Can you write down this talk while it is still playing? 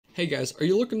Hey guys, are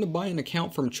you looking to buy an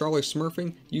account from Charlie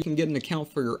Smurfing? You can get an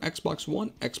account for your Xbox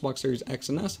One, Xbox Series X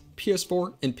and S,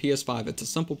 PS4, and PS5. It's a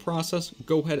simple process.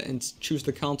 Go ahead and choose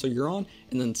the console you're on,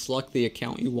 and then select the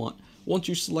account you want. Once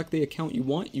you select the account you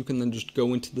want, you can then just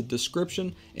go into the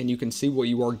description, and you can see what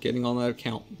you are getting on that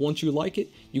account. Once you like it,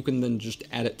 you can then just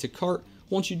add it to cart.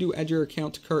 Once you do add your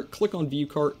account to cart, click on view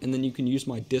cart, and then you can use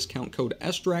my discount code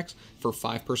Estractz for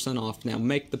 5% off. Now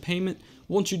make the payment.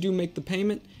 Once you do make the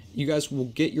payment, you guys will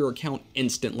get your account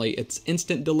instantly. It's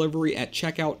instant delivery at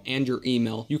checkout and your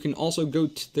email. You can also go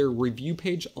to their review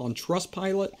page on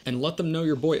Trustpilot and let them know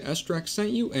your boy Estractz sent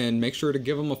you, and make sure to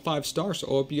give them a 5-star. So I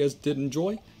hope you guys did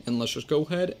enjoy, and let's just go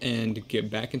ahead and get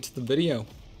back into the video.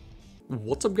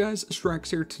 What's up guys, Estractz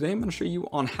here. Today I'm going to show you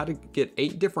on how to get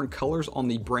 8 different colors on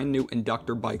the brand new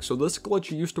Inductor bike. So this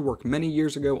glitch used to work many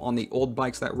years ago on the old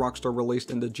bikes that Rockstar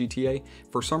released into GTA.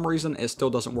 For some reason it still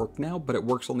doesn't work now, but it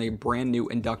works on the brand new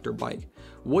Inductor bike.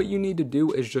 What you need to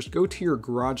do is just go to your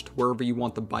garage to wherever you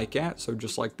want the bike at. So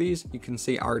just like these, you can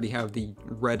see I already have the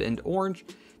red and orange.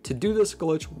 To do this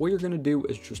glitch, what you're going to do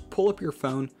is just pull up your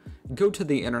phone, go to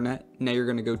the internet. Now you're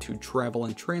going to go to Travel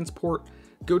and Transport.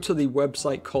 Go to the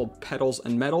website called Pedals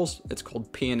and Metals. It's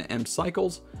called P&M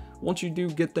Cycles. Once you do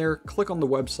get there, click on the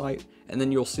website, and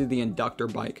then you'll see the Inductor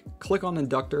bike. Click on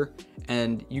Inductor,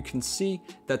 and you can see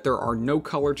that there are no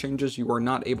color changes. You are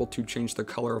not able to change the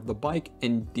color of the bike,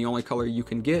 and the only color you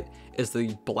can get is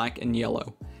the black and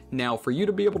yellow. Now, for you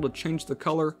to be able to change the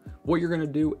color, what you're going to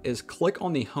do is click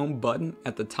on the home button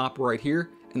at the top right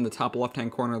here. In the top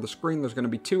left-hand corner of the screen, there's going to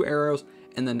be 2 arrows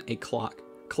and then a clock.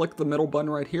 Click the middle button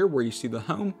right here where you see the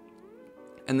home,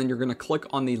 and then you're going to click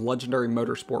on the Legendary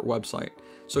Motorsport website.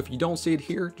 So if you don't see it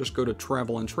here, just go to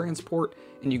Travel and Transport,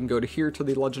 and you can go to here to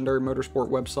the Legendary Motorsport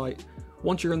website.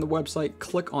 Once you're in the website,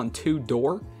 click on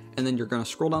 2-door, and then you're going to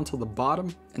scroll down to the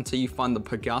bottom until you find the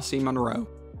Pegasi Monroe.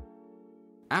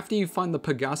 After you find the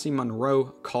Pegasi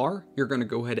Monroe car, you're going to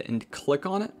go ahead and click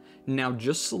on it. Now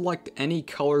just select any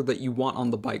color that you want on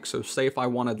the bike. So say if I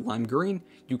wanted lime green,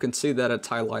 you can see that it's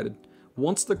highlighted.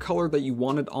 Once the color that you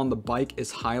wanted on the bike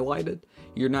is highlighted,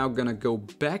 you're now going to go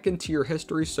back into your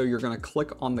history. So you're going to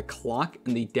click on the clock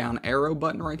and the down arrow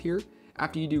button right here.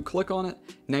 After you do click on it,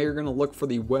 now you're going to look for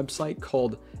the website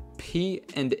called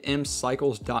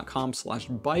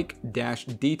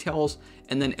pndmcycles.com/bike-details,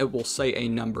 and then it will say a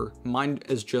number. Mine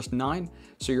is just 9.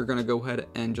 So you're going to go ahead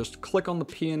and just click on the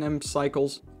P&M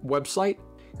Cycles website.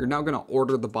 You're now going to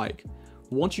order the bike.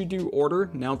 Once you do order,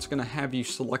 now it's going to have you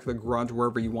select the garage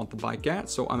wherever you want the bike at.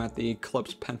 So I'm at the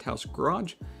Eclipse Penthouse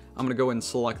garage. I'm going to go ahead and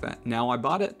select that. Now I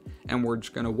bought it, and we're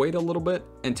just going to wait a little bit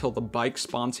until the bike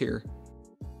spawns here.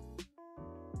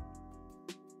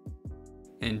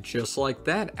 And just like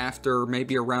that, after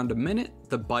maybe around a minute,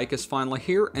 the bike is finally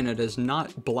here, and it is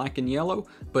not black and yellow,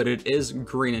 but it is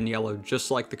green and yellow,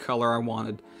 just like the color I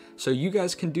wanted. So you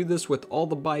guys can do this with all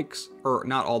the bikes, or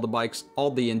not all the bikes,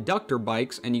 all the Inductor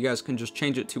bikes, and you guys can just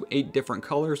change it to 8 different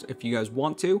colors if you guys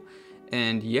want to.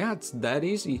 And yeah, it's that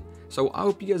easy. So I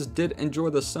hope you guys did enjoy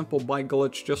the simple bike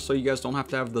glitch, just so you guys don't have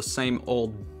to have the same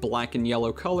old black and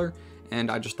yellow color. And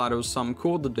I just thought it was something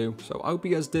cool to do. So I hope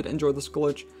you guys did enjoy this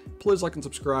glitch. Please like and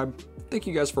subscribe. Thank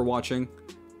you guys for watching.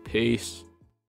 Peace.